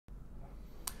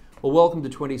Well, welcome to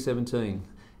 2017.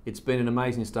 It's been an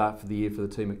amazing start for the year for the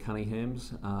team at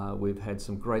Cunningham's. We've had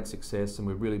some great success and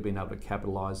we've really been able to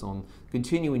capitalise on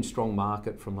continuing strong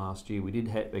market from last year. We did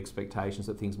have expectations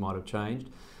that things might have changed,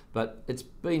 but it's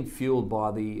been fuelled by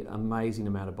the amazing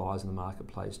amount of buyers in the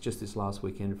marketplace. Just this last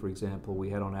weekend, for example, we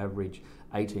had on average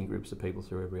 18 groups of people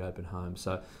through every open home.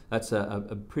 So that's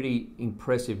a pretty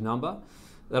impressive number.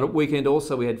 That weekend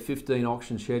also we had 15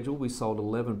 auctions scheduled. We sold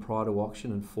 11 prior to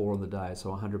auction and 4 on the day, so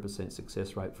 100%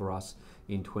 success rate for us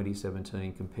in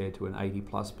 2017 compared to an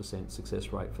 80+%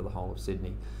 success rate for the whole of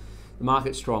Sydney. The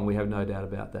market's strong, we have no doubt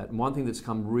about that. And one thing that's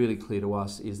come really clear to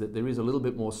us is that there is a little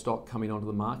bit more stock coming onto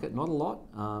the market, not a lot.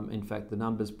 In fact, the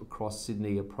numbers across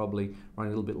Sydney are probably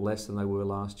running a little bit less than they were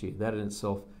last year. That in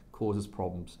itself causes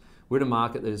problems. We're in a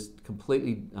market that is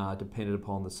completely dependent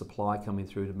upon the supply coming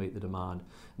through to meet the demand.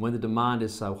 And when the demand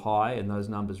is so high, and those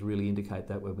numbers really indicate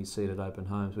that when we see it at open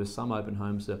homes, where some open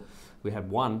homes we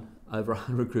had over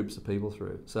 100 groups of people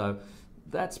through. So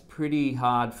that's pretty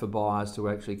hard for buyers to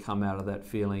actually come out of that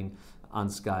feeling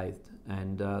unscathed.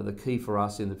 And the key for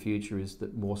us in the future is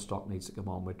that more stock needs to come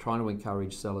on. We're trying to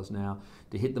encourage sellers now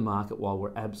to hit the market while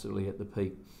we're absolutely at the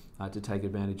peak. To take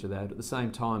advantage of that. At the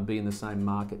same time, be in the same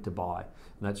market to buy,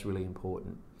 and that's really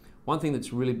important. One thing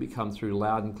that's really become through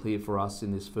loud and clear for us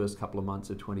in this first couple of months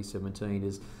of 2017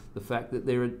 is the fact that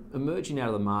there are emerging out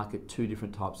of the market two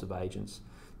different types of agents.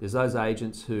 There's those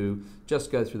agents who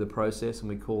just go through the process, and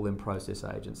we call them process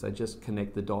agents. They just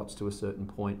connect the dots to a certain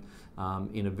point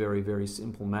in a very, very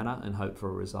simple manner and hope for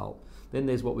a result. Then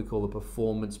there's what we call a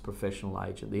performance professional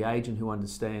agent, the agent who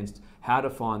understands how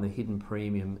to find the hidden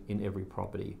premium in every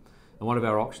property. And one of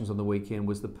our auctions on the weekend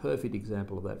was the perfect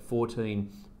example of that,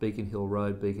 14 Beacon Hill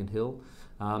Road, Beacon Hill.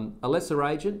 A lesser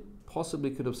agent possibly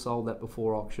could have sold that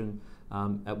before auction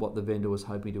at what the vendor was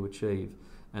hoping to achieve.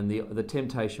 And the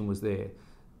temptation was there.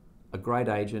 A great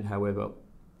agent, however,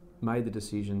 made the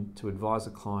decision to advise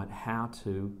the client how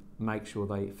to make sure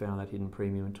they found that hidden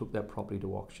premium and took that property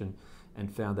to auction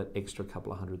and found that extra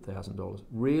couple of $100,000.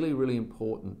 Really, really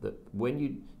important that when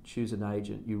you choose an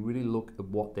agent, you really look at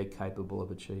what they're capable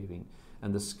of achieving.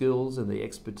 And the skills and the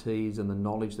expertise and the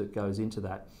knowledge that goes into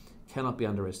that cannot be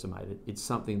underestimated. It's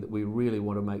something that we really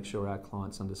want to make sure our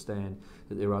clients understand,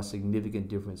 that there are significant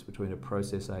differences between a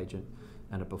process agent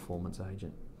and a performance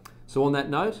agent. So on that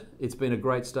note, it's been a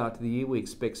great start to the year. We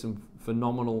expect some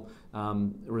phenomenal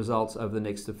results over the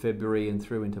next of February and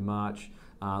through into March,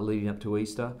 leading up to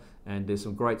Easter. And there's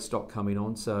some great stock coming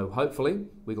on. So hopefully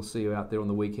we will see you out there on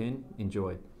the weekend.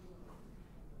 Enjoy.